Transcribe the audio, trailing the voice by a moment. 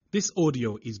This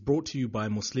audio is brought to you by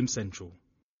Muslim Central.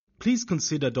 Please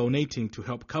consider donating to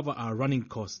help cover our running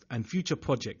costs and future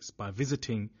projects by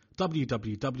visiting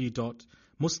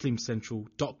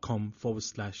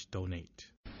www.muslimcentral.com/donate.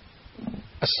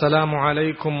 Assalamu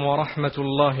alaikum wa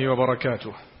rahmatullahi wa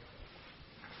barakatuh.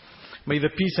 May the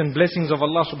peace and blessings of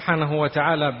Allah subhanahu wa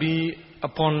ta'ala be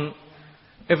upon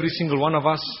every single one of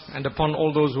us and upon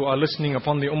all those who are listening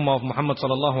upon the ummah of Muhammad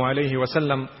sallallahu alayhi wa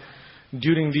sallam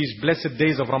during these blessed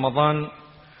days of Ramadan,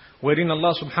 wherein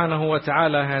Allah subhanahu wa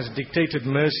ta'ala has dictated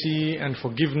mercy and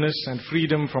forgiveness and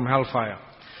freedom from hellfire.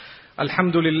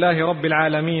 Alhamdulillahi Rabbil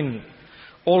Alameen.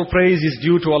 All praise is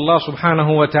due to Allah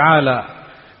subhanahu wa ta'ala,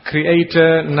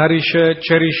 Creator, Nourisher,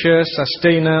 Cherisher,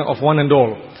 Sustainer of one and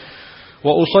all.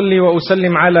 وَأُصَلِّي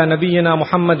وَأُسَلِّمْ عَلَى نَبِيِّنَا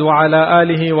مُحَمَّدٍ وَعَلَى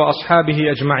آلِهِ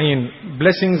وَأَصْحَابِهِ أَجْمَعِينَ.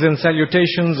 Blessings and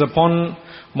salutations upon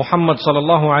Muhammad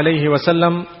sallallahu alayhi wa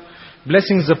sallam.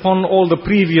 Blessings upon all the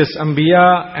previous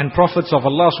Anbiya and Prophets of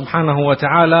Allah subhanahu wa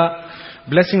ta'ala.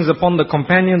 Blessings upon the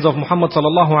companions of Muhammad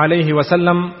sallallahu alayhi wa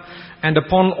sallam. And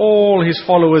upon all his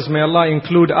followers, may Allah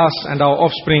include us and our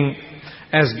offspring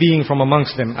as being from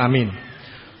amongst them. Ameen.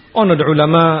 Honored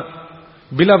ulama,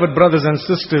 beloved brothers and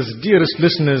sisters, dearest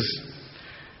listeners,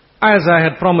 as I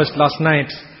had promised last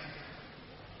night,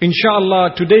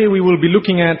 inshallah, today we will be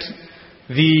looking at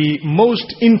the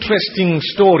most interesting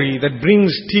story that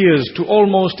brings tears to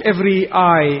almost every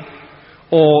eye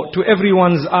or to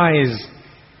everyone's eyes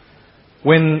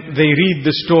when they read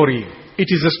the story. It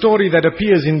is a story that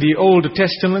appears in the Old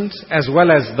Testament as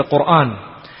well as the Quran.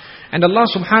 And Allah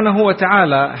subhanahu wa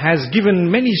ta'ala has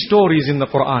given many stories in the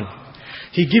Quran.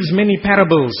 He gives many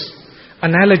parables,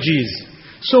 analogies,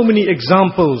 so many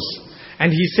examples.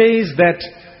 And He says that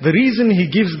the reason He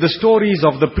gives the stories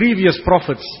of the previous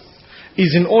prophets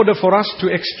is in order for us to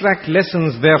extract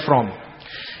lessons therefrom.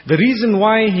 The reason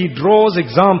why He draws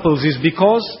examples is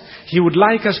because He would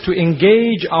like us to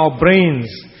engage our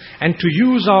brains and to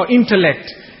use our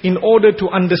intellect in order to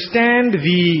understand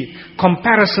the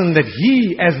comparison that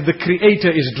He as the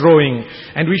Creator is drawing.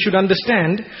 And we should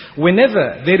understand,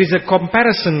 whenever there is a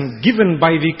comparison given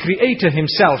by the Creator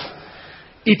Himself,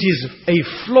 it is a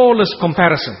flawless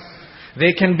comparison.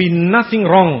 There can be nothing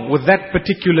wrong with that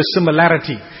particular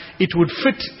similarity. It would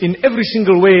fit in every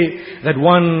single way that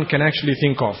one can actually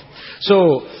think of.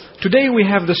 So, today we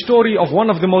have the story of one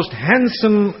of the most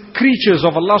handsome creatures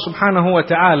of Allah subhanahu wa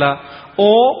ta'ala,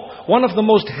 or one of the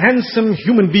most handsome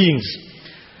human beings.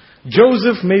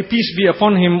 Joseph, may peace be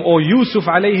upon him, or Yusuf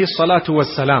alayhi salatu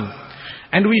wassalam.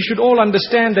 And we should all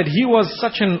understand that he was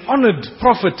such an honored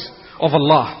prophet of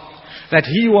Allah, that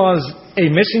he was a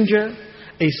messenger,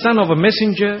 a son of a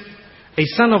messenger, a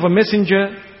son of a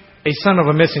messenger, a son of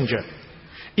a messenger.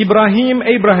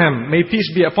 Abraham, may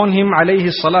peace be upon him,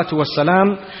 alayhi salatu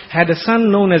wassalam, had a son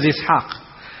known as Ishaq.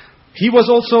 He was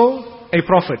also a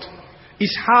prophet.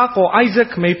 Ishaq or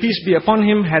Isaac, may peace be upon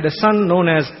him, had a son known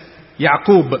as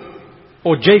Yaqub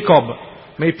or Jacob,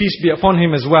 may peace be upon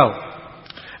him as well.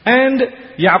 And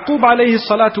Yaqub alayhi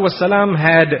salatu wassalam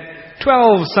had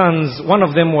 12 sons. One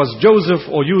of them was Joseph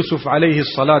or Yusuf alayhi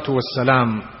salatu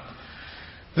wassalam.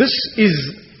 This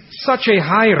is such a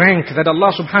high rank that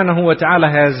Allah subhanahu wa ta'ala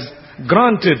has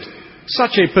granted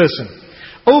such a person.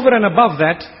 Over and above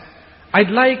that,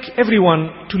 I'd like everyone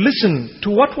to listen to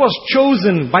what was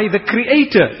chosen by the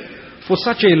Creator for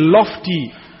such a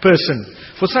lofty person,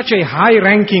 for such a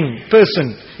high-ranking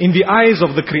person in the eyes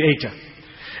of the Creator.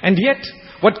 And yet,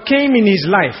 what came in his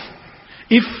life,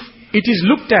 if it is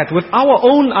looked at with our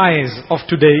own eyes of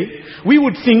today, we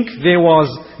would think there was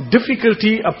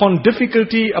difficulty upon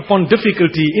difficulty upon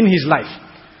difficulty in his life.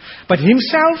 But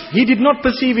himself, he did not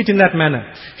perceive it in that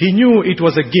manner. He knew it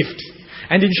was a gift.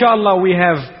 And inshallah we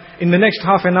have, in the next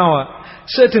half an hour,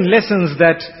 certain lessons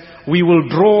that we will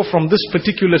draw from this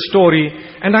particular story.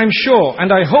 And I'm sure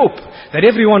and I hope that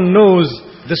everyone knows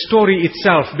the story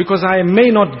itself, because I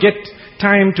may not get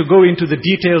time to go into the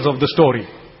details of the story.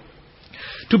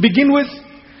 To begin with,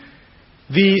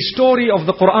 the story of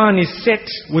the Quran is set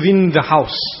within the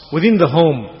house, within the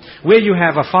home, where you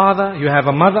have a father, you have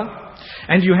a mother,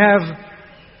 and you have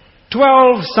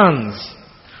 12 sons.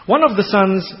 One of the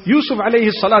sons, Yusuf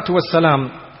alayhi salatu wassalam,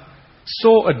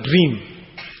 saw a dream.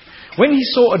 When he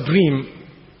saw a dream,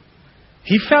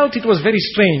 he felt it was very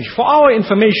strange. For our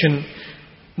information,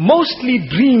 mostly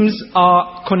dreams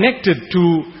are connected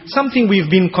to something we've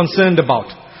been concerned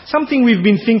about, something we've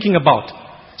been thinking about,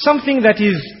 something that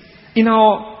is in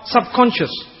our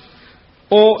subconscious,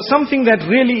 or something that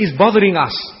really is bothering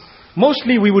us.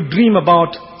 Mostly we would dream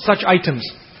about such items.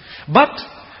 But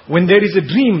when there is a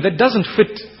dream that doesn't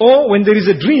fit, or when there is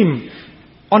a dream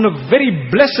on a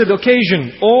very blessed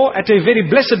occasion or at a very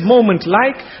blessed moment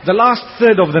like the last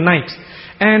third of the night,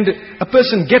 and a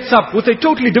person gets up with a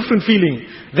totally different feeling,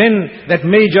 then that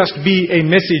may just be a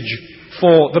message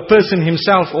for the person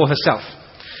himself or herself.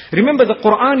 Remember, the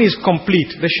Quran is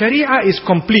complete. The Sharia is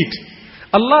complete.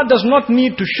 Allah does not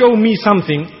need to show me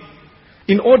something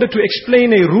in order to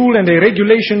explain a rule and a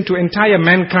regulation to entire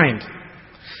mankind.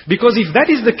 Because if that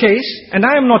is the case, and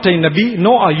I am not a Nabi,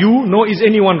 nor are you, nor is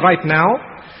anyone right now,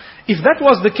 if that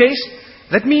was the case,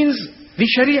 that means the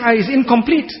Sharia is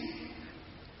incomplete.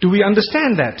 Do we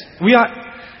understand that? We are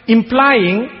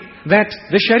implying that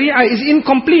the Sharia is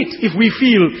incomplete if we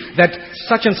feel that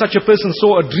such and such a person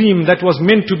saw a dream that was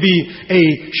meant to be a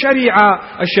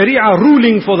Sharia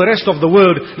ruling for the rest of the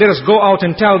world. Let us go out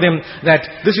and tell them that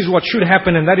this is what should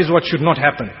happen and that is what should not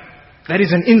happen. That is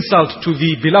an insult to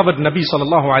the beloved Nabi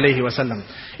sallallahu alaihi wasallam.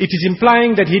 It is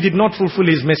implying that he did not fulfill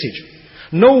his message.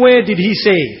 Nowhere did he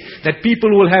say that people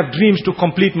will have dreams to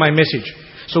complete my message.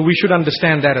 So we should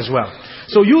understand that as well.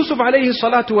 So Yusuf alayhi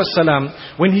salatu wassalam,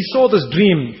 when he saw this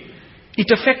dream,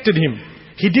 it affected him.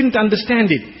 He didn't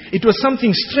understand it. It was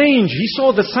something strange. He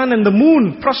saw the sun and the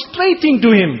moon prostrating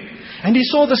to him. And he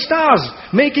saw the stars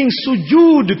making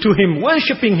sujood to him,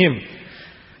 worshipping him.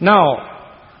 Now,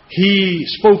 he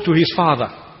spoke to his father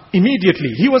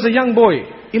immediately. He was a young boy,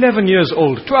 11 years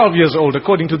old, 12 years old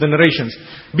according to the narrations,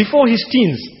 before his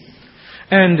teens.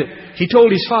 And he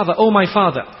told his father, "Oh my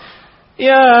father,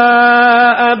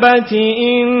 يا أبت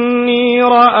إني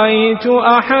رأيت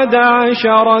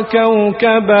 11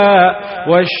 كوكبا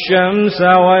والشمس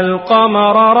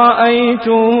والقمر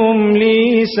رأيتهم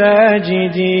لي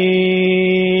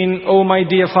ساجدين." Oh my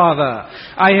dear father,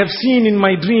 I have seen in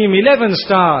my dream 11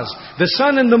 stars, the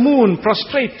sun and the moon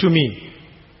prostrate to me.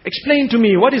 Explain to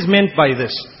me what is meant by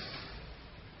this.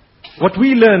 What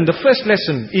we learn, the first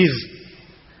lesson is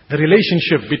the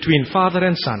relationship between father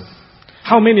and son.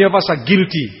 How many of us are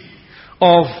guilty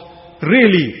of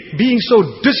really being so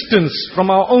distant from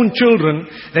our own children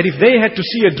that if they had to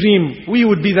see a dream, we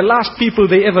would be the last people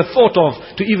they ever thought of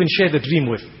to even share the dream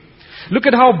with. Look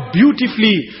at how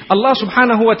beautifully Allah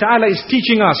subhanahu wa ta'ala is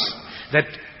teaching us that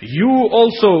you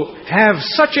also have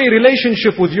such a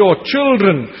relationship with your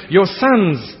children, your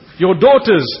sons, your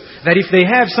daughters, that if they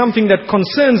have something that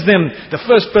concerns them, the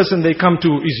first person they come to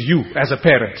is you as a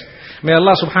parent. May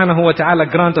Allah subhanahu wa ta'ala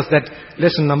grant us that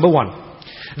lesson number 1.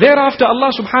 Thereafter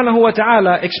Allah subhanahu wa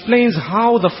ta'ala explains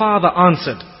how the father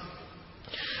answered.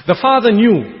 The father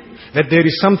knew that there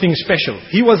is something special.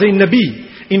 He was a Nabi.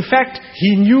 In fact,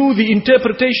 he knew the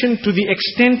interpretation to the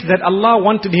extent that Allah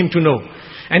wanted him to know.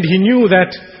 And he knew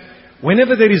that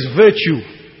whenever there is virtue,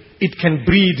 it can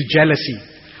breed jealousy.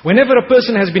 Whenever a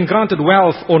person has been granted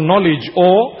wealth or knowledge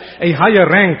or a higher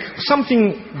rank,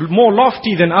 something more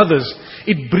lofty than others,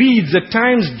 it breeds at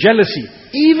times jealousy,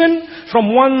 even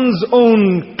from one's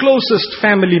own closest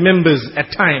family members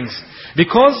at times.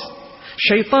 Because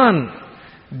shaitan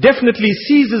definitely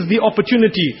seizes the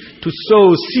opportunity to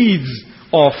sow seeds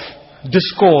of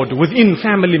discord within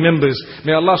family members.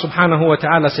 May Allah subhanahu wa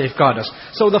ta'ala safeguard us.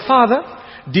 So the father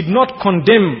did not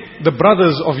condemn the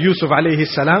brothers of Yusuf alayhi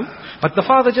salam, but the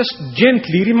father just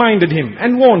gently reminded him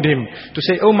and warned him to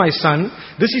say, "Oh my son,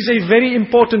 this is a very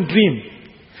important dream.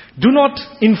 Do not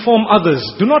inform others.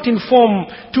 Do not inform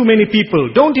too many people.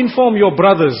 Don't inform your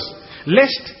brothers,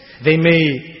 lest they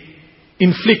may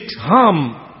inflict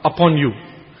harm upon you."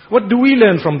 What do we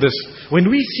learn from this? When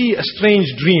we see a strange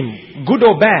dream, good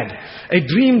or bad, a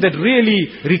dream that really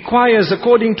requires,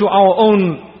 according to our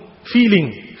own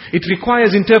feeling, it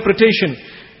requires interpretation,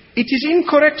 it is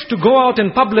incorrect to go out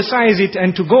and publicize it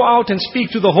and to go out and speak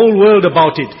to the whole world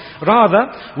about it.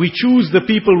 Rather, we choose the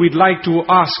people we'd like to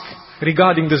ask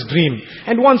regarding this dream.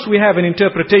 And once we have an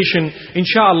interpretation,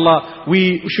 inshallah,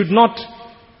 we should not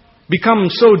become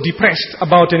so depressed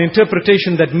about an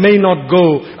interpretation that may not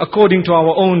go according to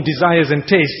our own desires and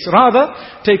tastes. Rather,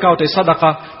 take out a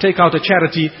sadaqah, take out a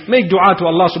charity, make dua to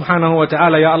Allah subhanahu wa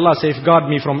ta'ala, Ya Allah, safeguard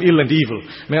me from ill and evil.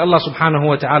 May Allah subhanahu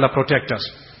wa ta'ala protect us.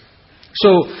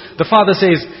 So the father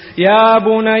says, يا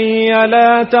بني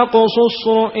لا تقصص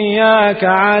رؤياك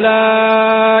على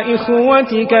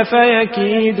إخوتك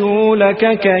فيكيدوا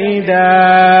لك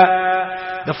كيدا.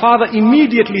 The father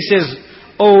immediately says,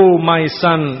 "Oh my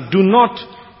son, do not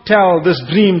tell this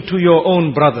dream to your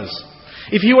own brothers."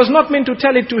 If he was not meant to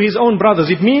tell it to his own brothers,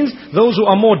 it means those who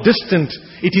are more distant,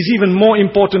 it is even more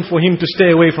important for him to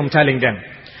stay away from telling them.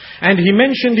 And he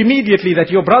mentioned immediately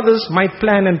that your brothers might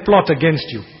plan and plot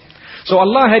against you. So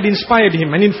Allah had inspired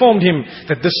him and informed him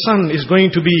that the son is going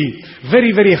to be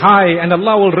very, very high and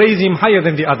Allah will raise him higher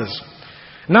than the others.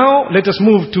 Now let us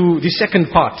move to the second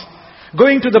part.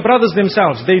 Going to the brothers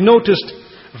themselves, they noticed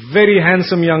very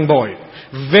handsome young boy,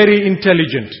 very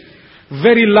intelligent,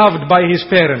 very loved by his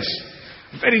parents,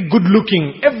 very good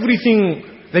looking, everything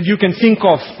that you can think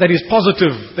of that is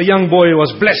positive, the young boy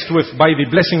was blessed with by the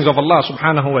blessings of Allah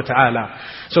subhanahu wa ta'ala.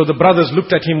 So the brothers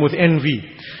looked at him with envy,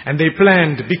 and they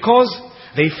planned, because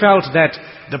they felt that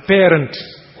the parent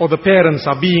or the parents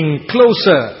are being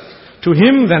closer to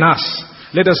him than us.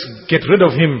 Let us get rid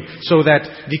of him so that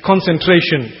the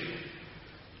concentration,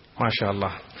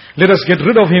 mashallah, let us get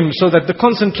rid of him so that the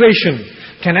concentration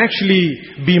can actually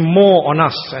be more on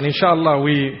us. And inshallah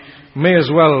we may as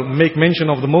well make mention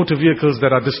of the motor vehicles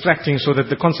that are distracting so that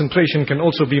the concentration can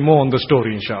also be more on the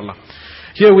story, inshallah.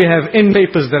 Here we have end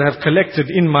papers that I have collected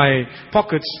in my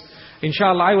pockets.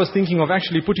 Inshallah, I was thinking of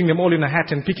actually putting them all in a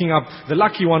hat and picking up the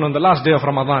lucky one on the last day of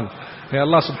Ramadan. May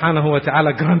Allah subhanahu wa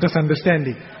ta'ala grant us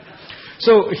understanding.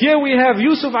 So here we have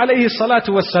Yusuf alayhi salatu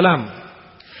wassalam.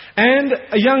 And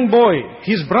a young boy,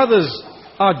 his brothers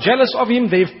are jealous of him.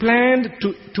 They've planned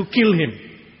to kill him.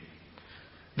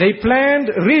 They planned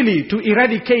really to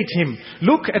eradicate him.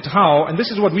 Look at how, and this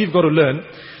is what we've got to learn,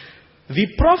 the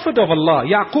Prophet of Allah,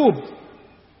 Yaqub,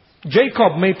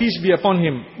 Jacob, may peace be upon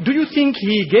him, do you think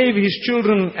he gave his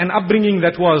children an upbringing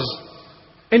that was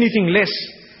anything less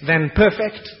than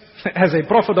perfect as a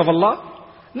Prophet of Allah?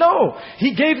 No,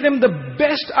 he gave them the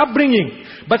best upbringing.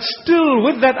 But still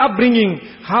with that upbringing,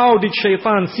 how did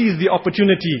Shaitan seize the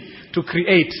opportunity to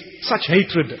create such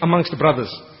hatred amongst brothers?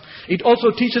 It also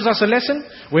teaches us a lesson.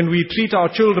 When we treat our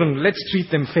children, let's treat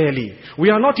them fairly. We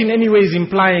are not in any ways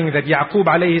implying that Yaqub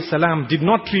alayhi salam did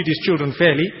not treat his children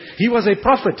fairly. He was a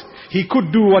prophet. He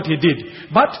could do what he did.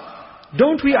 But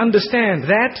don't we understand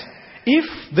that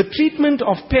if the treatment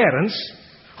of parents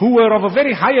who were of a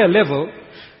very higher level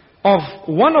of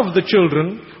one of the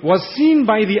children was seen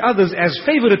by the others as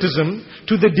favoritism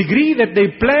to the degree that they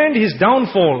planned his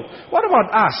downfall, what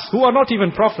about us who are not even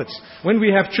prophets? When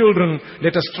we have children,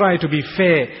 let us try to be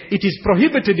fair. It is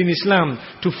prohibited in Islam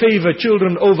to favor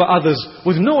children over others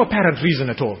with no apparent reason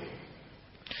at all.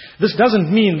 This doesn't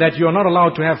mean that you are not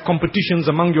allowed to have competitions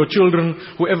among your children.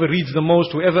 Whoever reads the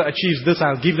most, whoever achieves this,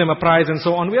 I'll give them a prize and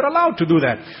so on. We are allowed to do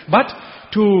that. But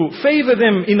to favor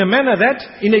them in a manner that,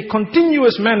 in a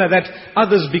continuous manner that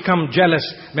others become jealous.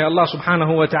 May Allah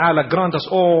subhanahu wa ta'ala grant us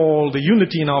all the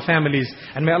unity in our families.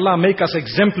 And may Allah make us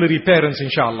exemplary parents,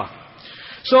 inshallah.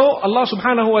 So Allah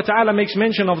subhanahu wa ta'ala makes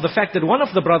mention of the fact that one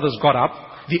of the brothers got up,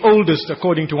 the oldest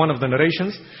according to one of the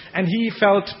narrations, and he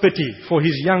felt pity for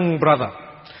his young brother.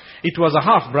 It was a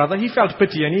half brother. He felt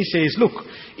pity and he says, look,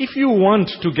 if you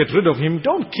want to get rid of him,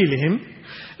 don't kill him.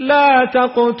 لا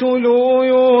تقتلوا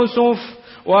يوسف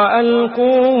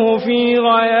وألقوه في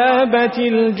غيابة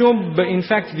الجب. In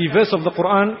fact, the verse of the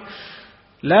Quran,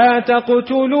 لا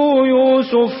تقتلوا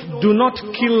يوسف, do not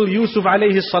kill Yusuf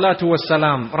alayhi salatu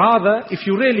wassalam. Rather, if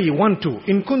you really want to,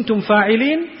 in kuntum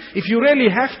fa'ilin, if you really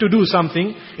have to do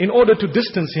something in order to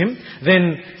distance him,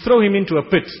 then throw him into a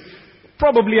pit.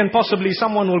 Probably and possibly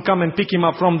someone will come and pick him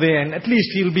up from there, and at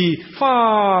least he'll be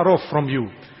far off from you.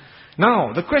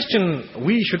 Now, the question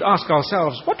we should ask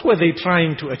ourselves, what were they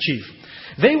trying to achieve?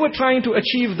 They were trying to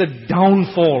achieve the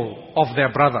downfall of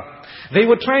their brother. They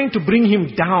were trying to bring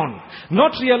him down,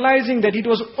 not realizing that it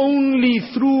was only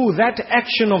through that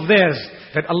action of theirs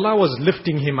that Allah was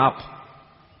lifting him up.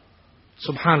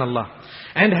 Subhanallah.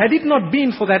 And had it not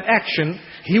been for that action,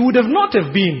 he would have not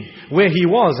have been where he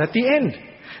was at the end.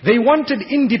 They wanted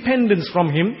independence from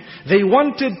him. They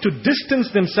wanted to distance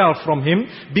themselves from him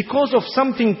because of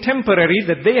something temporary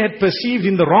that they had perceived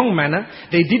in the wrong manner.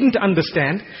 They didn't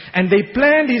understand. And they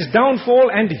planned his downfall,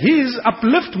 and his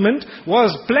upliftment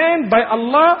was planned by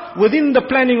Allah within the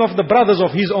planning of the brothers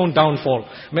of his own downfall.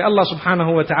 May Allah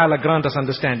subhanahu wa ta'ala grant us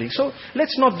understanding. So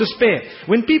let's not despair.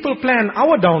 When people plan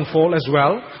our downfall as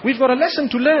well, we've got a lesson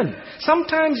to learn.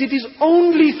 Sometimes it is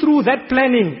only through that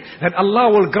planning that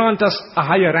Allah will grant us a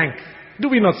higher rank. Do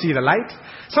we not see the light?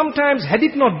 Sometimes had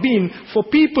it not been for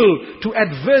people to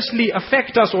adversely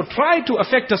affect us or try to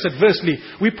affect us adversely,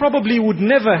 we probably would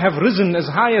never have risen as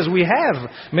high as we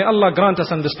have. May Allah grant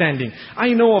us understanding. I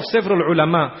know of several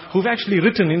ulama who've actually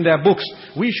written in their books,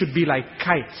 we should be like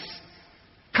kites.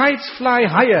 Kites fly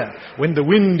higher when the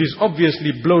wind is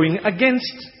obviously blowing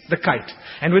against the kite.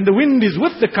 And when the wind is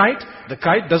with the kite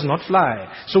does not fly.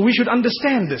 So we should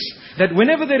understand this, that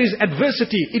whenever there is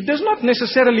adversity, it does not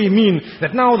necessarily mean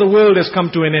that now the world has come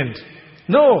to an end.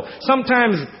 No,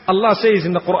 sometimes Allah says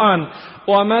in the Quran,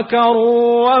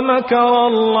 وَمَكَرُوا وَمَكَرَ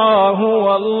اللَّهُ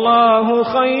وَاللَّهُ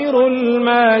خَيْرُ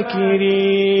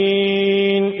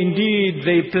الْمَاكِرِينَ. Indeed,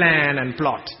 they plan and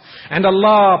plot. And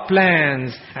Allah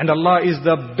plans, and Allah is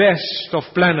the best of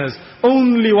planners.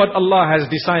 Only what Allah has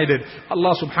decided,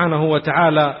 Allah subhanahu wa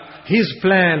ta'ala, His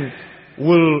plan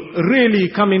will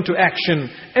really come into action.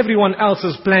 Everyone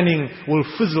else's planning will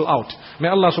fizzle out. May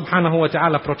Allah subhanahu wa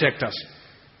ta'ala protect us.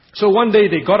 So one day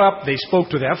they got up, they spoke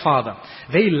to their father.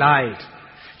 They lied.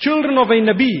 Children of a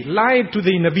Nabi lied to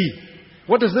the Nabi.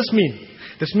 What does this mean?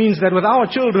 This means that with our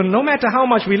children, no matter how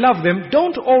much we love them,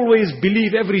 don't always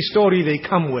believe every story they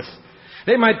come with.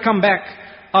 They might come back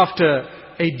after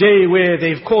a day where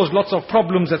they've caused lots of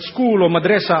problems at school or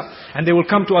madrasa, and they will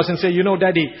come to us and say, you know,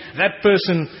 Daddy, that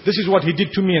person, this is what he did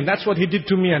to me, and that's what he did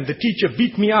to me, and the teacher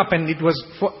beat me up, and it was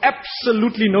for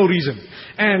absolutely no reason.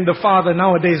 And the father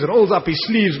nowadays rolls up his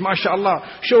sleeves,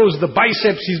 mashallah, shows the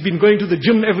biceps, he's been going to the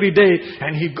gym every day,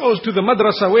 and he goes to the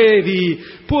madrasa where the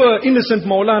poor innocent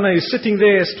Maulana is sitting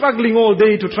there, struggling all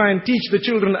day to try and teach the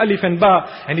children alif and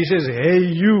ba, and he says,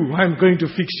 hey you, I'm going to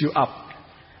fix you up.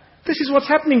 This is what's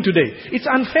happening today. It's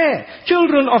unfair.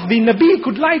 Children of the Nabi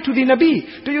could lie to the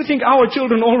Nabi. Do you think our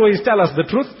children always tell us the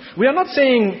truth? We are not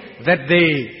saying that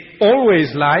they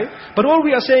always lie, but all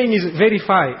we are saying is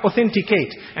verify, authenticate.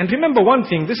 And remember one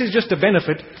thing, this is just a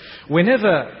benefit.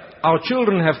 Whenever our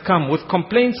children have come with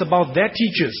complaints about their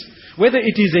teachers, whether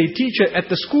it is a teacher at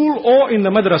the school or in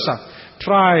the madrasa,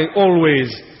 try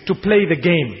always to play the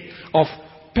game of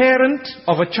parent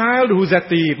of a child who's at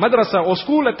the madrasa or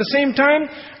school at the same time,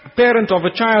 parent of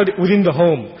a child within the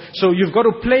home. So you've got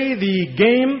to play the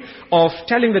game of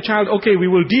telling the child, okay, we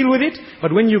will deal with it,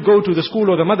 but when you go to the school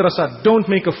or the madrasa, don't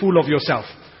make a fool of yourself.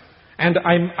 And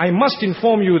I must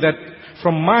inform you that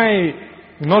from my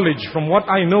knowledge, from what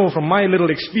I know, from my little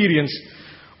experience,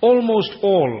 almost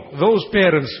all those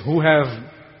parents who have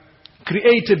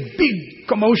created big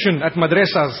commotion at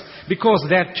madrasas because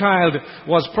their child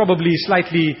was probably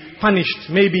slightly punished,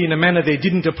 maybe in a manner they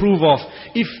didn't approve of.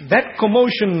 If that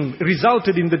commotion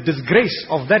resulted in the disgrace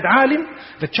of that alim,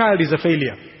 the child is a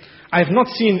failure. I have not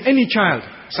seen any child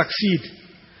succeed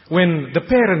when the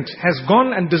parent has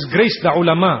gone and disgraced the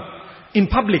ulama in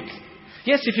public.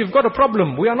 Yes, if you've got a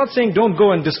problem, we are not saying don't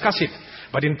go and discuss it,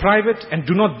 but in private, and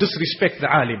do not disrespect the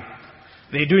alim.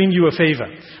 They're doing you a favor.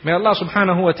 May Allah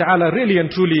subhanahu wa ta'ala really and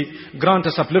truly grant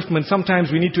us upliftment. Sometimes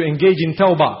we need to engage in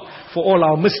tawbah for all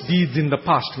our misdeeds in the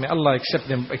past. May Allah accept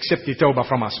the tawbah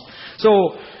from us.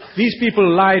 So, these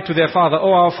people lied to their father.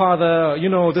 Oh, our father, you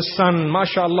know, this son,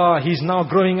 mashallah, he's now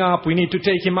growing up. We need to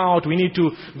take him out. We need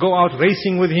to go out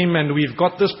racing with him, and we've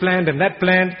got this planned and that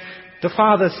planned. The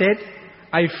father said,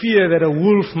 I fear that a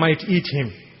wolf might eat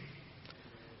him.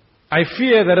 I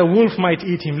fear that a wolf might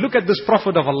eat him. Look at this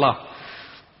Prophet of Allah.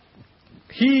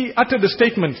 He uttered a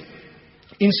statement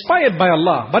inspired by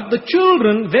Allah, but the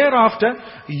children thereafter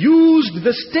used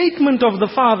the statement of the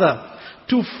father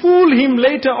to fool him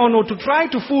later on, or to try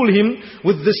to fool him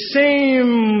with the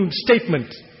same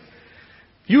statement.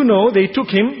 You know, they took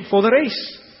him for the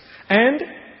race, and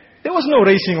there was no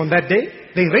racing on that day.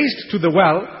 They raced to the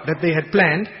well that they had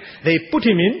planned. They put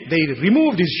him in, they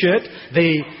removed his shirt,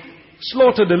 they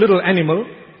slaughtered a little animal,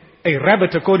 a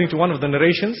rabbit according to one of the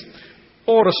narrations,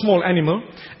 or a small animal,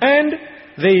 and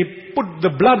they put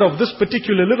the blood of this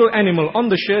particular little animal on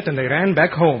the shirt, and they ran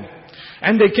back home.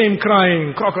 And they came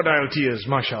crying, crocodile tears,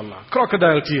 mashallah,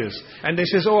 crocodile tears. And they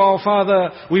says, oh, our father,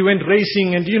 we went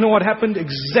racing, and do you know what happened?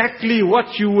 Exactly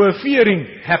what you were fearing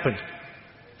happened.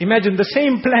 Imagine the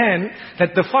same plan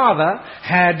that the father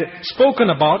had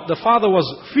spoken about, the father was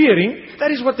fearing,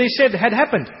 that is what they said had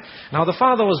happened. Now the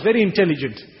father was very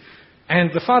intelligent. And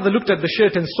the father looked at the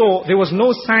shirt and saw there was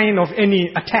no sign of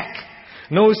any attack.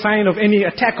 No sign of any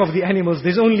attack of the animals.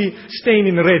 There's only stain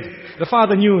in red. The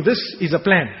father knew this is a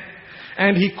plan.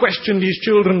 And he questioned his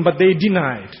children, but they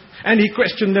denied. And he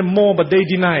questioned them more, but they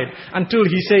denied. Until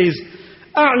he says,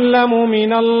 أَعْلَمُ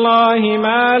مِنَ اللَّهِ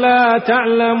مَا لَا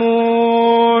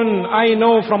تَعْلَمُونَ. I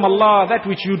know from Allah that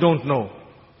which you don't know.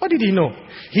 What did he know?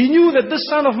 He knew that this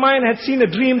son of mine had seen a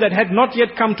dream that had not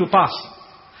yet come to pass.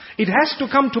 It has to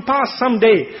come to pass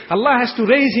someday. Allah has to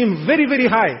raise him very, very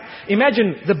high.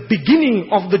 Imagine the beginning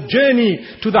of the journey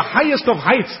to the highest of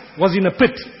heights was in a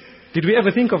pit. Did we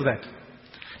ever think of that?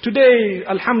 Today,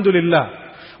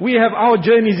 alhamdulillah, we have our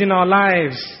journeys in our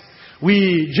lives.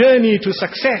 We journey to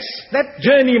success. That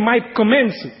journey might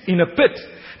commence in a pit.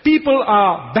 People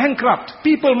are bankrupt.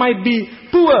 People might be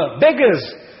poor,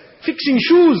 beggars, fixing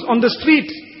shoes on the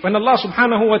street. When Allah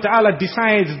subhanahu wa ta'ala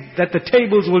decides that the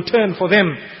tables will turn for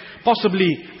them,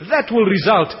 possibly that will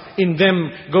result in them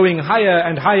going higher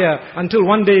and higher until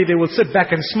one day they will sit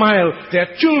back and smile. Their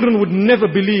children would never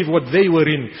believe what they were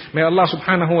in. May Allah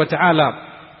subhanahu wa ta'ala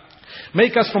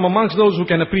Make us from amongst those who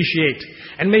can appreciate.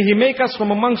 And may He make us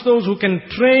from amongst those who can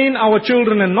train our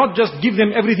children and not just give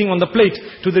them everything on the plate,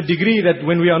 to the degree that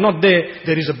when we are not there,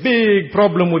 there is a big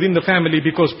problem within the family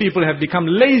because people have become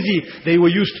lazy. They were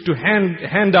used to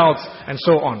handouts and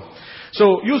so on.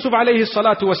 So Yusuf alayhi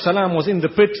salatu wassalam was in the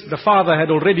pit. The father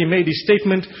had already made his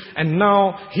statement, and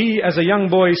now he, as a young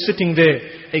boy sitting there,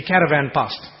 a caravan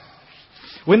passed.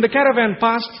 When the caravan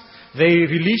passed, they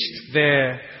released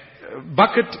their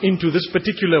bucket into this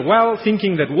particular well,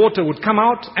 thinking that water would come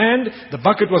out, and the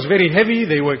bucket was very heavy.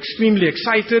 They were extremely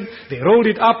excited. They rolled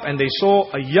it up and they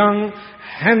saw a young,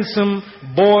 handsome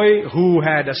boy who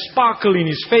had a sparkle in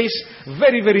his face,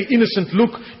 very, very innocent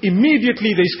look.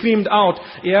 Immediately they screamed out,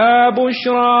 Ya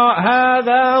Bushra,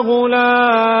 hadha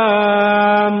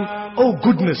ghulam. Oh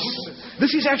goodness,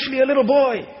 this is actually a little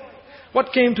boy.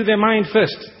 What came to their mind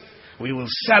first? We will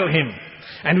sell him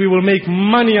and we will make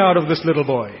money out of this little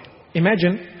boy.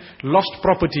 Imagine lost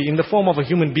property in the form of a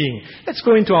human being. Let's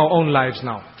go into our own lives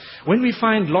now. When we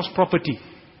find lost property,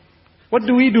 what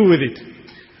do we do with it?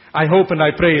 I hope and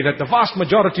I pray that the vast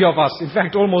majority of us, in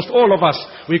fact almost all of us,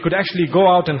 we could actually go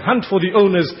out and hunt for the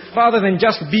owners rather than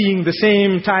just being the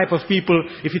same type of people.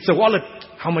 If it's a wallet,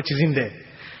 how much is in there?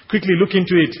 Quickly look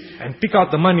into it and pick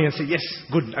out the money and say, yes,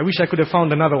 good, I wish I could have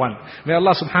found another one. May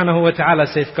Allah subhanahu wa ta'ala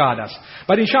safeguard us.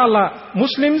 But inshallah,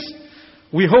 Muslims,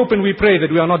 we hope and we pray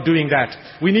that we are not doing that.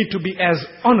 We need to be as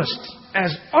honest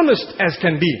as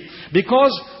can be.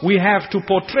 Because we have to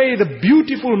portray the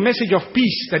beautiful message of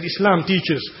peace that Islam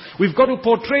teaches. We've got to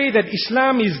portray that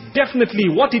Islam is definitely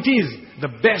what it is, the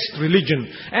best religion.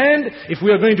 And if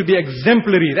we are going to be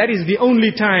exemplary, that is the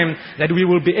only time that we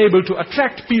will be able to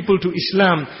attract people to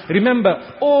Islam.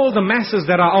 Remember, all the masses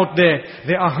that are out there,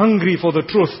 they are hungry for the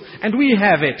truth. And we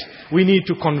have it. We need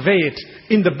to convey it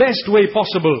in the best way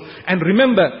possible. And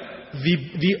remember,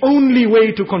 the only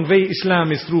way to convey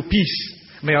Islam is through peace.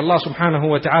 May Allah subhanahu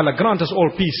wa ta'ala grant us all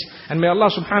peace. And may Allah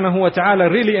subhanahu wa ta'ala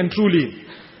really and truly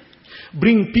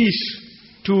bring peace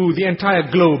to the entire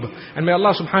globe. And may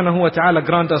Allah subhanahu wa ta'ala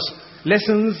grant us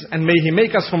lessons, and may He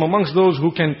make us from amongst those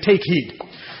who can take heed.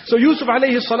 So Yusuf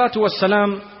alayhi salatu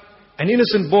wassalam, an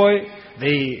innocent boy,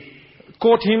 they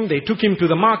caught him, they took him to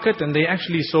the market and they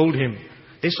actually sold him.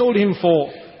 They sold him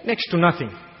for next to nothing.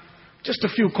 Just a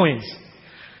few coins.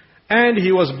 And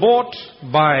he was bought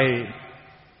by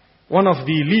one of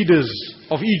the leaders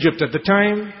of Egypt at the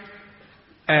time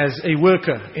as a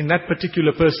worker in that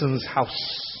particular person's house.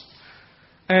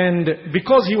 And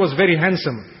because he was very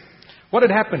handsome, what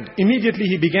had happened? Immediately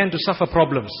he began to suffer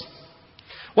problems.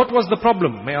 What was the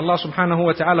problem? May Allah subhanahu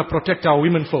wa ta'ala protect our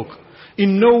women folk.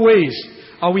 In no ways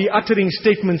are we uttering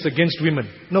statements against women.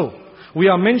 No. We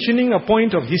are mentioning a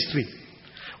point of history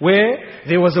where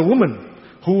there was a woman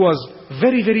who was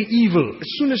very, very evil. As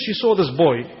soon as she saw this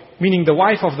boy, meaning the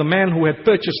wife of the man who had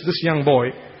purchased this young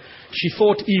boy, she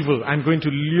thought evil. I'm going to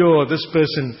lure this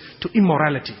person to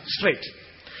immorality, straight.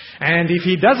 And if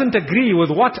he doesn't agree with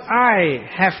what I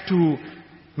have to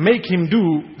make him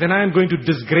do, then I am going to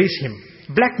disgrace him,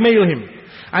 blackmail him.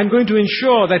 I'm going to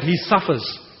ensure that he suffers.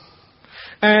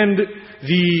 And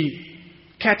the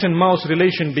cat and mouse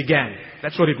relation began.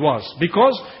 That's what it was.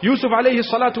 Because Yusuf alayhi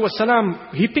salatu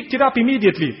wassalam, he picked it up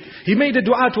immediately. He made a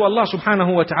dua to Allah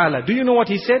subhanahu wa ta'ala. Do you know what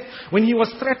he said? When he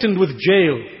was threatened with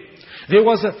jail, there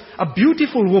was a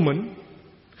beautiful woman,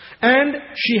 and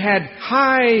she had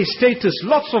high status,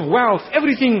 lots of wealth,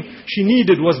 everything she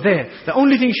needed was there. The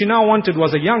only thing she now wanted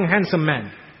was a young handsome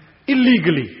man.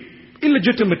 Illegally,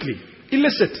 illegitimately,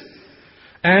 illicit.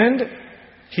 And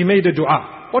he made a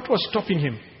dua. What was stopping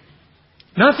him?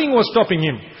 Nothing was stopping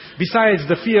him besides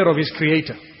the fear of his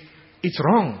creator. It's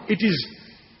wrong. It is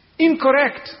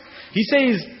incorrect. He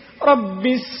says, رَبِّ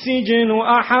السِّجْنُ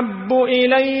أَحَبُّ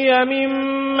إِلَيَّ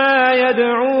مِمَّا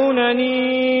يَدْعُونَنِي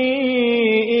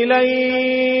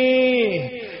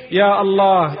إِلَيْهِ. Ya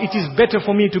Allah, it is better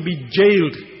for me to be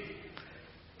jailed.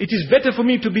 It is better for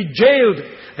me to be jailed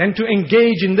than to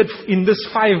engage in this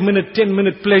 5-minute,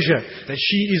 10-minute pleasure that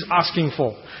she is asking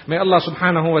for. May Allah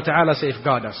subhanahu wa ta'ala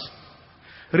safeguard us.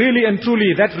 Really and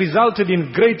truly, that resulted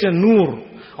in greater nur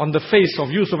on the face of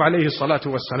Yusuf alayhi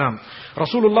salatu wassalam.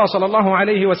 Rasulullah sallallahu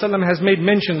alayhi wasallam has made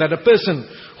mention that a person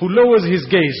who lowers his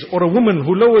gaze, or a woman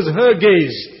who lowers her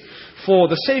gaze for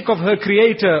the sake of her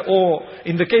creator, or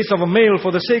in the case of a male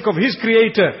for the sake of his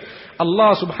creator,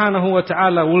 Allah subhanahu wa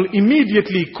ta'ala will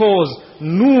immediately cause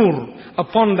nur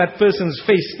upon that person's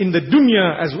face in the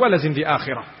dunya as well as in the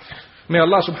akhirah. May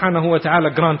Allah subhanahu wa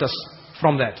ta'ala grant us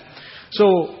from that.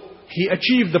 So he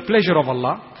achieved the pleasure of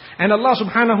Allah, and Allah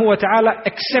subhanahu wa ta'ala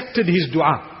accepted his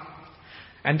dua.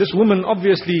 And this woman,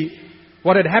 obviously,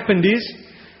 what had happened is,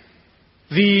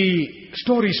 the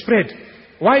story spread.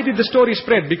 Why did the story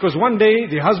spread? Because one day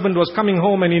the husband was coming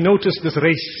home and he noticed this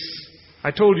race. I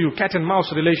told you, cat and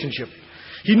mouse relationship.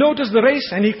 He noticed the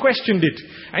race and he questioned it.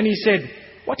 And he said,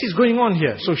 what is going on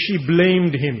here? So she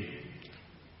blamed him.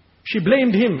 She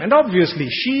blamed him. And obviously,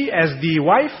 she as the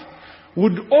wife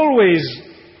would always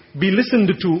be listened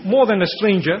to more than a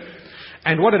stranger.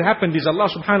 And what had happened is Allah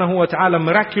subhanahu wa ta'ala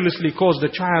miraculously caused the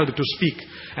child to speak.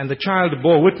 And the child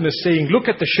bore witness saying, look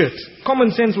at the shirt.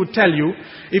 Common sense would tell you,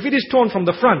 if it is torn from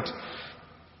the front,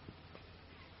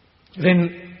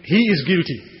 then he is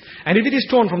guilty. And if it is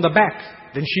torn from the back,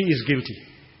 then she is guilty.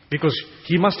 Because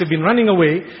he must have been running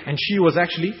away and she was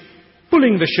actually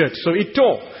pulling the shirt. So it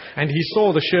tore. And he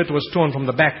saw the shirt was torn from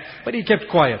the back. But he kept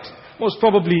quiet. Most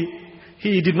probably,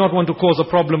 he did not want to cause a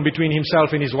problem between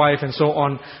himself and his wife and so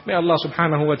on. May Allah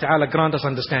subhanahu wa ta'ala grant us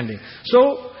understanding.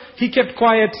 So, he kept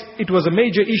quiet. It was a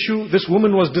major issue. This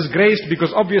woman was disgraced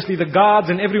because obviously the guards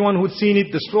and everyone who'd seen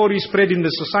it, the story spread in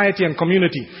the society and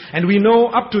community. And we know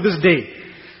up to this day,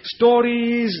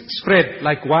 stories spread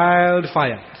like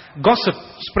wildfire. Gossip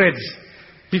spreads.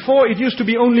 Before it used to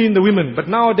be only in the women, but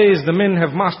nowadays the men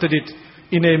have mastered it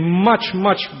in a much,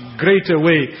 much greater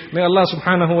way. May Allah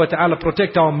subhanahu wa ta'ala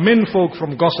protect our men folk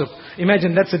from gossip.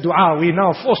 Imagine that's a dua we're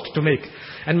now forced to make.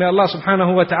 And may Allah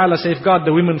subhanahu wa ta'ala safeguard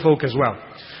the women folk as well.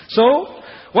 So,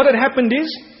 what had happened is,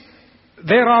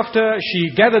 thereafter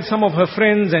she gathered some of her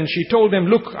friends and she told them,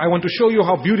 look, I want to show you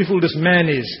how beautiful this man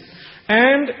is.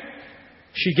 And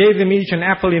she gave them each an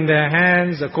apple in their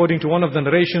hands, according to one of the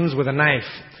narrations, with a knife.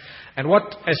 And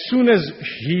as soon as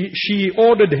she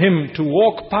ordered him to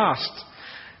walk past,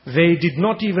 they did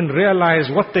not even realize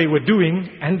what they were doing,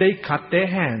 and they cut their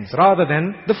hands rather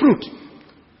than the fruit.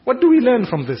 What do we learn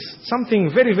from this? Something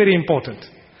very, very important.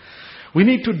 We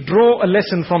need to draw a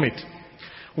lesson from it.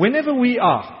 Whenever we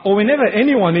are, or whenever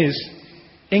anyone is,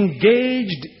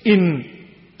 engaged in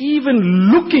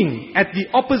even looking at the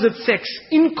opposite sex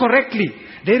incorrectly,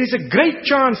 there is a great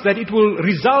chance that it will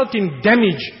result in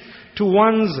damage to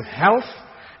one's health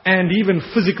and even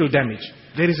physical damage.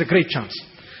 There is a great chance.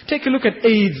 Take a look at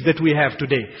AIDS that we have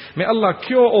today. May Allah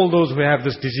cure all those who have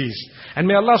this disease. And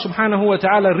may Allah subhanahu wa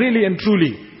ta'ala really and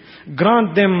truly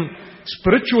grant them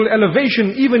spiritual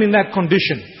elevation even in that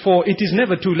condition. For it is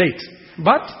never too late.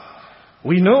 But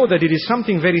we know that it is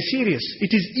something very serious.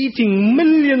 It is eating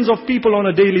millions of people on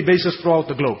a daily basis throughout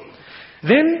the globe.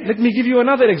 Then, let me give you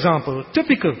another example.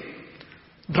 Typical.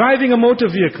 Driving a motor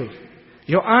vehicle.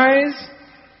 Your eyes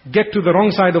get to the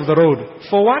wrong side of the road.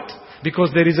 For what?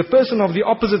 Because there is a person of the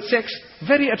opposite sex,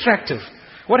 very attractive.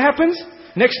 What happens?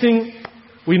 Next thing,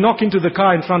 we knock into the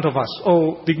car in front of us.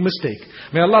 Oh, big mistake.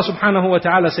 May Allah subhanahu wa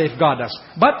ta'ala safeguard us.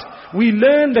 But we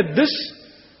learn that this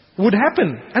would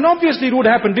happen. And obviously it would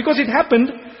happen because it happened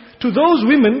to those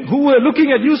women who were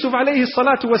looking at Yusuf alayhi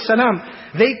salatu wassalam.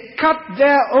 They cut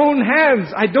their own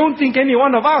hands. I don't think any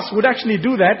one of us would actually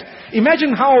do that.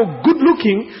 Imagine how good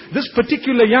looking this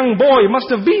particular young boy must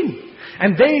have been.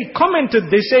 And they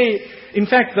commented, they say, in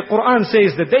fact the Quran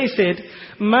says that they said,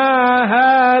 مَا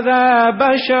هَذَا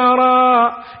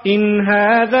بَشَرًا إِنْ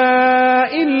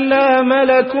هَذَا إِلَّا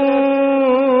مَلَكٌ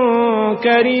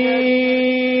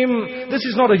كَرِيمٌ. This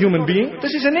is not a human being,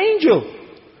 this is an angel.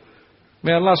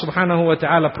 May Allah subhanahu wa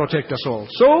ta'ala protect us all.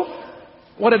 So,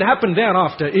 what had happened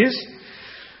thereafter is,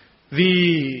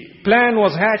 the plan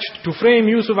was hatched to frame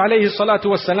Yusuf alayhi salatu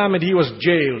wassalam, and he was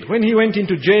jailed. When he went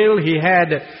into jail, he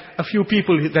had a few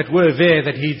people that were there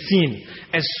that he'd seen.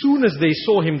 As soon as they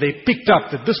saw him, they picked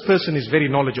up that this person is very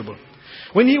knowledgeable.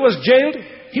 When he was jailed,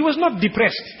 he was not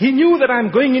depressed. He knew that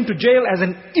I'm going into jail as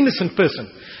an innocent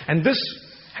person. And this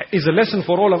is a lesson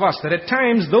for all of us, that at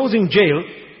times those in jail,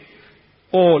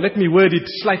 or let me word it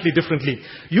slightly differently.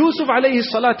 Yusuf alayhi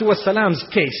salatu wassalam's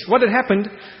case, what had happened?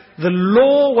 The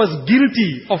law was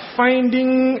guilty of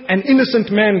finding an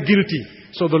innocent man guilty.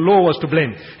 So the law was to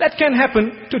blame. That can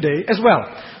happen today as well.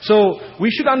 So we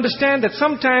should understand that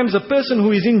sometimes a person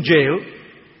who is in jail,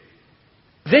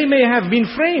 they may have been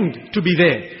framed to be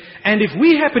there. And if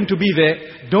we happen to be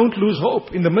there, don't lose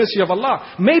hope in the mercy of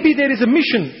Allah. Maybe there is a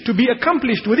mission to be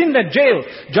accomplished within that jail,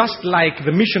 just like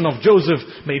the mission of Joseph,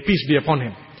 may peace be upon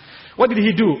him. What did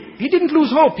he do? He didn't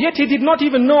lose hope, yet he did not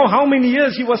even know how many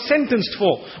years he was sentenced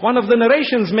for. One of the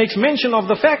narrations makes mention of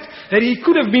the fact that he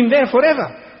could have been there forever.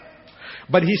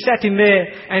 But he sat in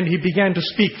there and he began to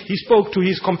speak. He spoke to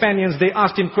his companions, they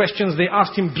asked him questions, they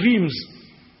asked him dreams.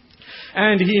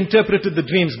 And he interpreted the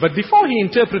dreams. But before he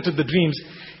interpreted the dreams,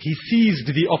 he seized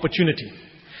the opportunity.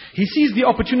 He seized the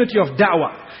opportunity of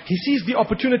da'wah. He seized the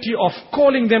opportunity of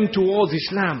calling them towards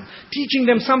Islam, teaching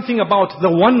them something about the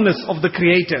oneness of the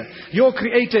Creator. Your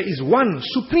Creator is one,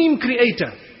 supreme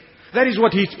Creator. That is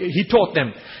what he taught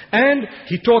them. And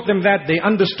he taught them that, they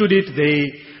understood it,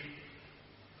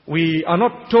 we are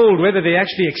not told whether they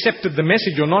actually accepted the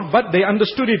message or not, but they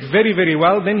understood it very, very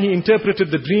well. Then he interpreted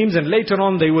the dreams, and later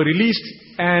on they were released,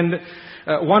 and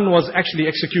one was actually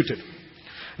executed.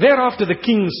 Thereafter the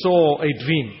king saw a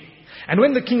dream. And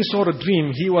when the king saw a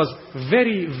dream, he was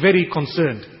very, very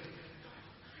concerned.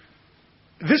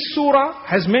 This surah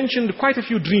has mentioned quite a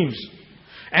few dreams,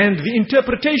 and the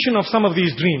interpretation of some of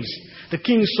these dreams. The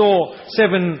king saw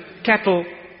 7 cattle,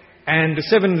 and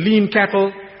 7 lean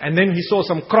cattle, and then he saw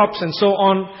some crops and so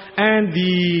on, and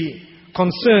the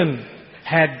concern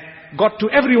had got to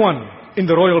everyone in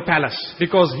the royal palace,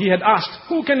 because he had asked,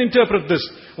 who can interpret this?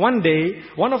 One day,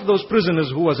 one of those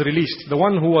prisoners who was released, the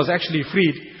one who was actually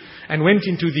freed and went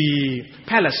into the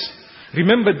palace,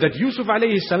 remembered that Yusuf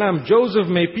alayhi salam, Joseph,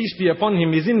 may peace be upon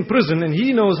him, is in prison and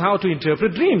he knows how to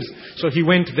interpret dreams. So he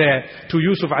went there to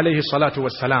Yusuf alayhi salatu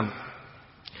was salam.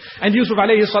 And Yusuf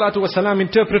alayhi salatu was salam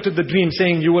interpreted the dream,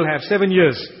 saying, you will have 7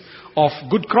 years of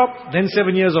good crop, then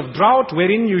 7 years of drought,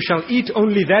 wherein you shall eat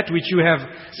only that which you have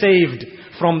saved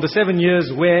from the 7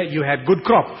 years where you had good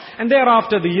crop. And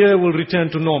thereafter the year will return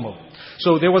to normal.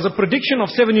 So there was a prediction of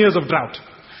 7 years of drought.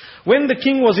 When the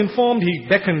king was informed, he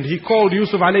beckoned, he called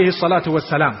Yusuf alayhi salatu was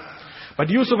salam. But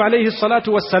Yusuf alayhi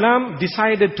salatu was salam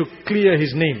decided to clear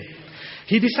his name.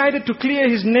 He decided to clear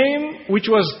his name, which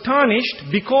was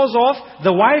tarnished because of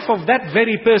the wife of that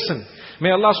very person. May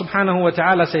Allah subhanahu wa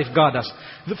ta'ala safeguard us.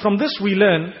 From this we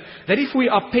learn that if we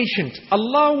are patient,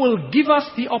 Allah will give us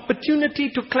the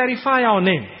opportunity to clarify our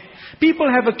name. People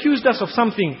have accused us of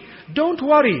something. Don't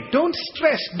worry, don't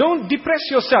stress, don't depress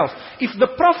yourself. If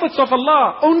the prophets of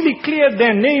Allah only cleared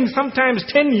their names sometimes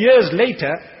 10 years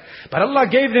later, but Allah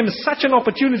gave them such an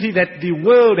opportunity that the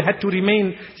world had to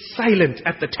remain silent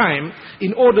at the time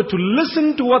in order to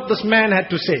listen to what this man had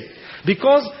to say.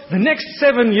 Because the next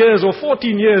 7 years or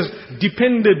 14 years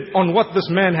depended on what this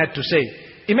man had to say.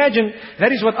 Imagine,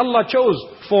 that is what Allah chose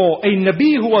for a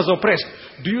Nabi who was oppressed.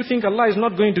 Do you think Allah is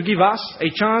not going to give us a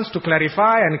chance to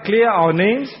clarify and clear our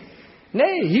names?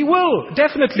 Nay, He will,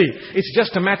 definitely. It's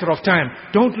just a matter of time.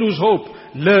 Don't lose hope.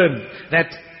 Learn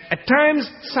that at times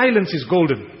silence is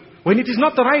golden. When it is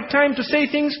not the right time to say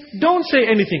things, don't say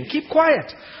anything. Keep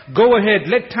quiet. Go ahead,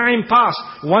 let time pass.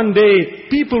 One day,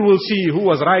 people will see who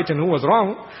was right and who was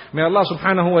wrong. May Allah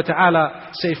subhanahu wa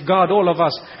ta'ala safeguard all of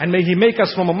us. And may He make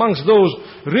us from amongst those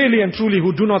really and truly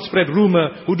who do not spread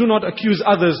rumor, who do not accuse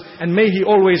others. And may He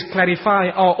always clarify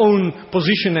our own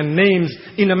position and names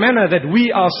in a manner that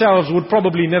we ourselves would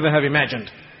probably never have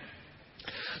imagined.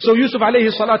 So Yusuf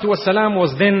alayhi salatu was salam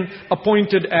was then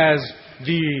appointed as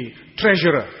the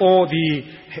treasurer, or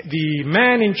the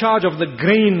man in charge of the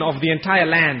grain of the entire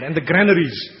land and the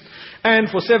granaries. And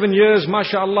for 7 years,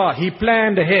 mashallah, he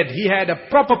planned ahead. He had a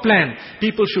proper plan.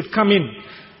 People should come in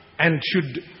and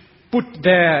should put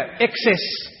their excess,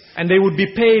 and they would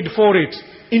be paid for it,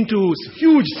 into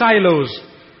huge silos.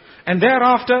 And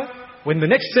thereafter, when the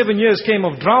next 7 years came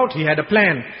of drought, he had a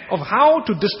plan of how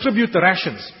to distribute the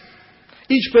rations.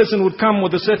 Each person would come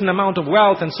with a certain amount of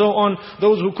wealth and so on.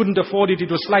 Those who couldn't afford it,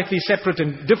 it was slightly separate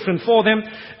and different for them.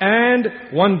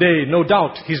 And one day, no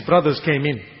doubt, his brothers came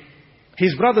in.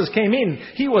 His brothers came in.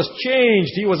 He was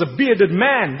changed. He was a bearded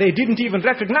man. They didn't even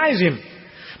recognize him.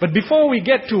 But before we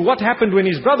get to what happened when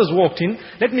his brothers walked in,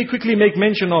 let me quickly make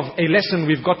mention of a lesson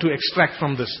we've got to extract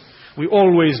from this. We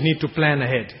always need to plan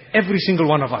ahead. Every single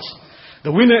one of us.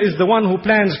 The winner is the one who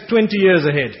plans 20 years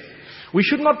ahead. We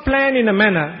should not plan in a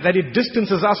manner that it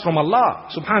distances us from Allah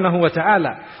subhanahu wa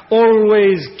ta'ala.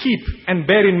 Always keep and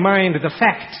bear in mind the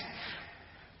fact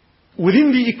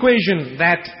within the equation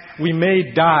that we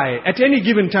may die at any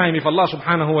given time if Allah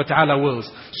subhanahu wa ta'ala wills.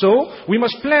 So we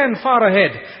must plan far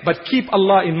ahead, but keep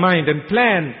Allah in mind and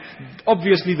plan.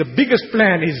 Obviously the biggest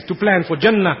plan is to plan for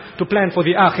Jannah, to plan for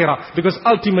the Akhirah, because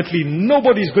ultimately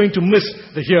nobody is going to miss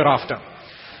the hereafter.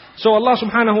 So Allah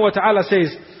subhanahu wa ta'ala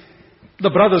says, the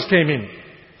brothers came in.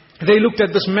 They looked at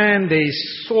this man, they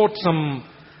sought some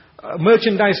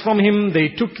merchandise from him. They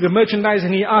took the merchandise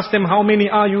and he asked them, how many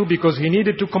are you? Because he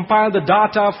needed to compile the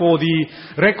data for the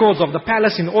records of the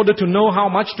palace in order to know how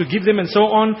much to give them and so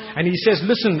on. And he says,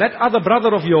 listen, that other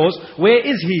brother of yours, where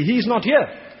is he? He's not here.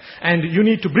 And you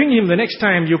need to bring him the next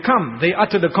time you come. They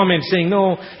uttered a comment saying,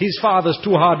 no, his father's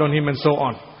too hard on him and so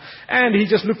on. And he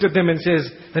just looked at them and says,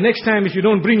 the next time if you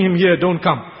don't bring him here, don't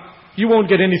come. You won't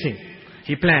get anything.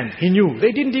 He planned. He knew.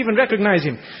 They didn't even recognize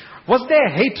him. Was there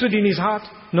hatred in his heart?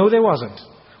 No, there wasn't.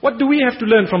 What do we have to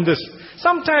learn from this?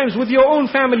 Sometimes with your own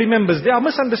family members, there are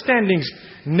misunderstandings.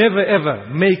 Never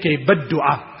ever make a bad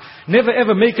dua. Never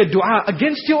ever make a dua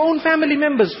against your own family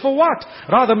members. For what?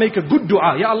 Rather make a good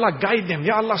dua. Ya Allah, guide them.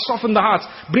 Ya Allah, soften the hearts.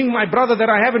 Bring my brother that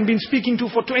I haven't been speaking to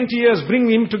for 20 years. Bring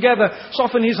him together.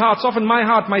 Soften his heart. Soften my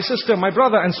heart, my sister, my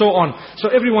brother, and so on. So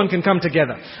everyone can come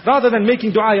together. Rather than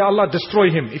making dua, Ya Allah, destroy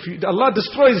him. If Allah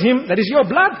destroys him, that is your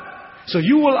blood. So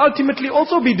you will ultimately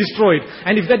also be destroyed.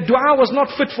 And if that dua was not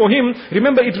fit for him,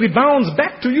 remember it rebounds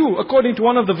back to you, according to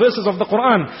one of the verses of the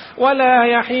Quran. وَلَا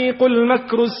يَحِيقُ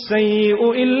الْمَكْرُ السَّيِّئُ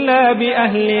إِلَّا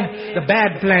بِأَهْلِهِ. The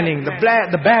bad planning, the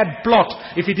bad plot,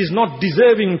 if it is not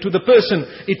deserving to the person,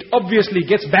 it obviously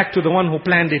gets back to the one who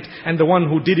planned it and the one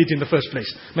who did it in the first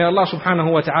place. May Allah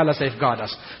subhanahu wa ta'ala safeguard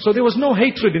us. So there was no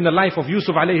hatred in the life of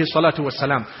Yusuf alayhi salatu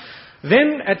wasalam.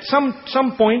 Then at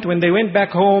some point when they went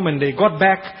back home and they got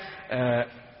back,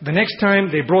 the next time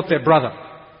they brought their brother.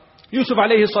 Yusuf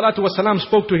alayhi salatu wasalam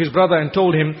spoke to his brother and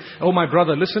told him, "Oh my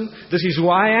brother, listen, this is who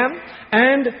I am,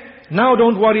 and now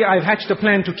don't worry, I've hatched a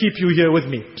plan to keep you here with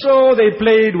me." So they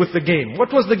played with the game.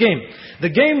 What was the game? The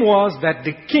game was that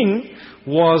the king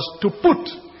was to put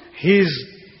his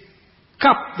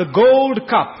cup, the gold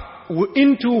cup,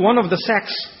 into one of the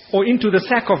sacks, or into the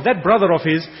sack of that brother of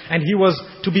his, and he was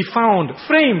to be found,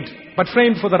 framed, but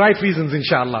framed for the right reasons,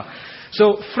 inshallah.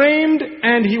 So framed,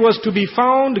 and he was to be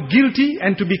found guilty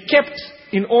and to be kept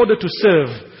in order to serve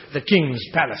the king's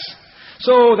palace.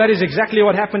 So that is exactly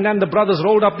what happened, and the brothers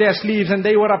rolled up their sleeves and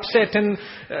they were upset, and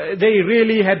they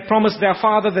really had promised their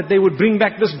father that they would bring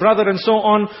back this brother and so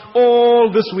on. All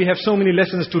this we have so many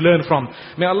lessons to learn from.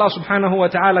 May Allah subhanahu wa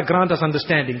ta'ala grant us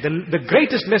understanding. The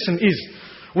greatest lesson is,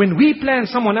 when we plan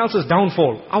someone else's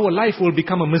downfall, our life will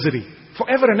become a misery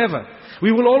forever and ever.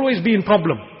 We will always be in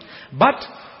problem. But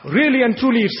really and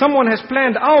truly, if someone has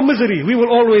planned our misery, we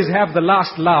will always have the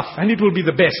last laugh, and it will be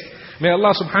the best. May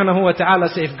Allah subhanahu wa ta'ala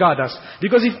safeguard us.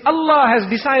 Because if Allah has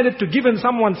decided to give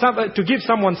someone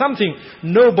something,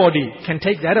 nobody can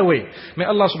take that away. May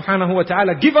Allah subhanahu wa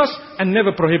ta'ala give us and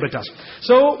never prohibit us.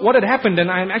 So what had happened, and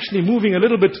I am actually moving a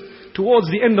little bit towards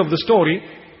the end of the story,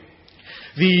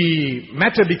 the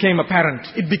matter became apparent.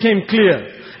 It became clear.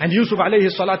 And Yusuf alayhi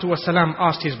salatu wasalam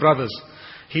asked his brothers.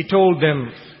 He told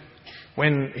them,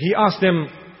 when he asked them,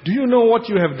 "Do you know what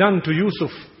you have done to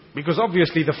Yusuf?" Because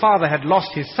obviously the father had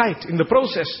lost his sight in the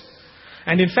process.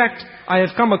 And in fact, I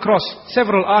have come across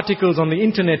several articles on the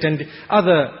internet and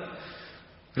other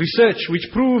research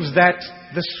which proves that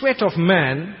the sweat of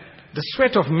man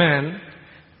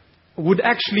would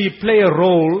actually play a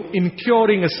role in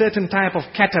curing a certain type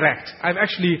of cataract. I've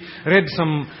actually read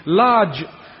some large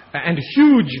and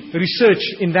huge research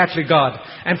in that regard.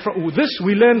 And from this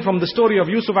we learn from the story of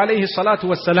Yusuf alayhi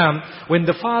salatu wasalam, when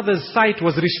the father's sight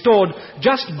was restored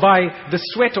just by the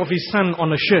sweat of his son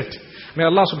on a shirt. May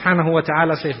Allah subhanahu wa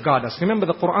ta'ala safeguard us. Remember,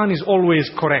 the Quran is always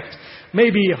correct.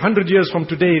 Maybe 100 years from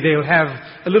today they'll have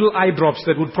a little eye drops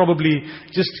that would probably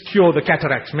just cure the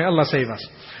cataracts. May Allah save us.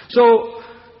 So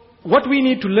what we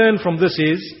need to learn from this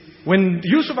is, when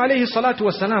Yusuf alayhi salatu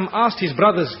wasalam asked his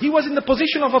brothers, he was in the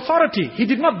position of authority. He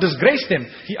did not disgrace them.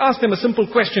 He asked them a simple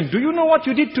question. "Do you know what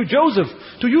you did to Joseph,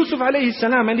 to Yusuf alayhi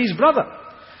salam and his brother?"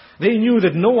 They knew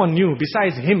that no one knew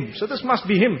besides him. So this must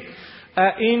be him.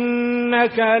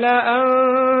 أَإِنَّكَ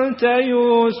لَأَنْتَ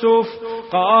يُوسُفُ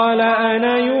قَالَ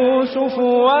أَنَا يُوسُفُ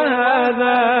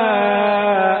وَهَذَا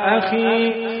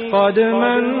أَخِي قَدْ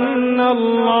مَنَّ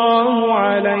اللَّهُ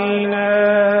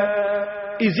عَلَيْنَا.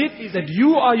 Is it that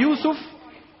you are Yusuf?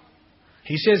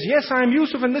 He says, "Yes, I am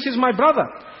Yusuf and this is my brother."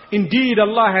 Indeed,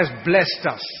 Allah has blessed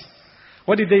us.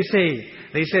 What did they say?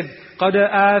 They said, قَدْ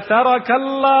آثَرَكَ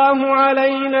اللَّهُ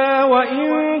عَلَيْنَا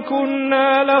وَإِن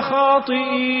كُنَّا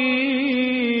لَخَاطِئِينَ.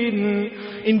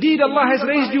 Indeed, Allah has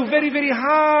raised you very, very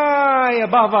high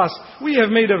above us. We have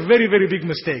made a very, very big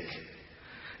mistake.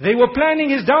 They were planning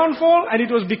his downfall, and it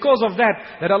was because of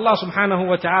that Allah subhanahu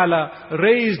wa ta'ala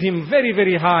raised him very,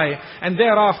 very high. And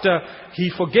thereafter, He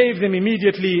forgave them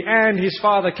immediately, and his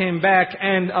father came back,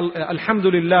 and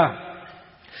alhamdulillah,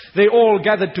 they all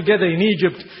gathered together in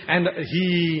Egypt, and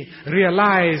he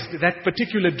realized that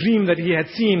particular dream that he had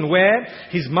seen, where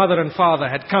his mother and father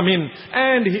had come in,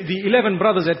 and the 11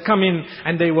 brothers had come in,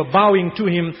 and they were bowing to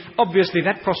him. Obviously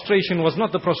that prostration was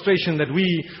not the prostration that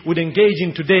we would engage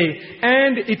in today,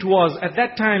 and it was at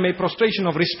that time a prostration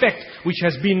of respect, which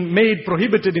has been made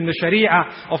prohibited in the Sharia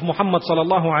of Muhammad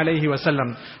sallallahu alayhi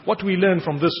wasallam. What we learn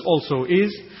from this also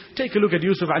is, take a look at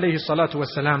Yusuf alayhi salatu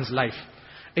wasalam's life.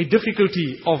 A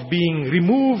difficulty of being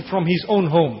removed from his own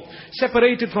home,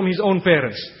 separated from his own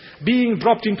parents, being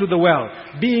dropped into the well,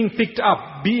 being picked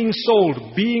up, being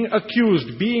sold, being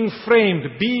accused, being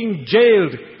framed, being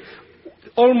jailed.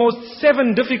 Almost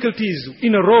 7 difficulties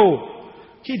in a row.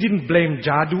 He didn't blame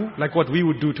Jadoo like what we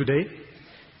would do today.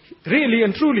 Really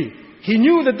and truly. He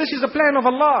knew that this is the plan of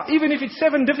Allah. Even if it's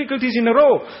 7 difficulties in a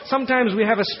row. Sometimes we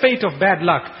have a spate of bad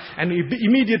luck. And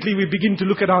immediately we begin to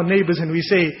look at our neighbors and we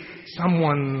say,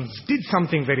 someone did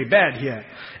something very bad here.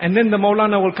 And then the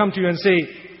Maulana will come to you and say,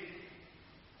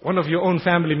 one of your own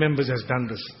family members has done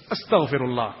this.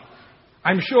 Astaghfirullah.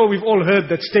 I'm sure we've all heard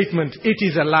that statement. It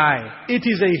is a lie. It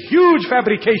is a huge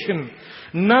fabrication.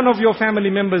 None of your family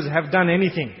members have done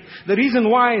anything. The reason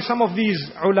why some of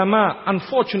these ulama,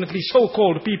 unfortunately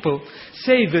so-called people,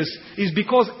 say this is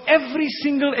because every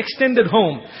single extended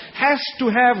home has to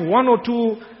have 1 or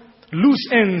 2 loose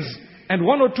ends and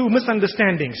 1 or 2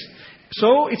 misunderstandings.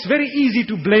 So it's very easy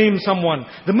to blame someone.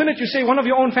 The minute you say one of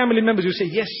your own family members, you say,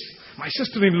 yes, my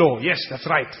sister-in-law, yes, that's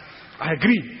right. I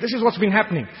agree. This is what's been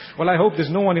happening. Well, I hope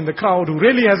there's no one in the crowd who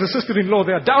really has a sister-in-law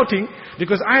they are doubting,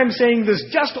 because I am saying this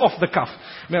just off the cuff.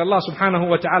 May Allah subhanahu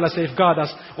wa ta'ala safeguard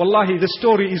us. Wallahi, this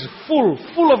story is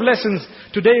full of lessons.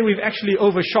 Today we've actually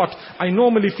overshot. I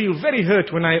normally feel very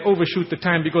hurt when I overshoot the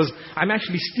time, because I'm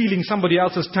actually stealing somebody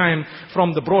else's time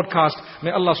from the broadcast.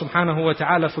 May Allah subhanahu wa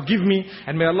ta'ala forgive me,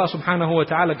 and may Allah subhanahu wa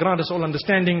ta'ala grant us all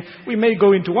understanding. We may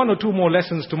go into 1 or 2 more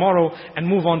lessons tomorrow and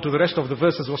move on to the rest of the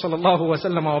verses. Wa sallallahu wa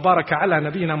sallam wa baraka على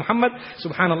نبينا محمد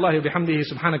سبحان الله وبحمده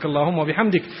سبحانك اللهم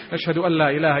وبحمدك نشهد أن لا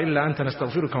إله إلا أنت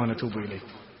نستغفرك ونتوب إليك.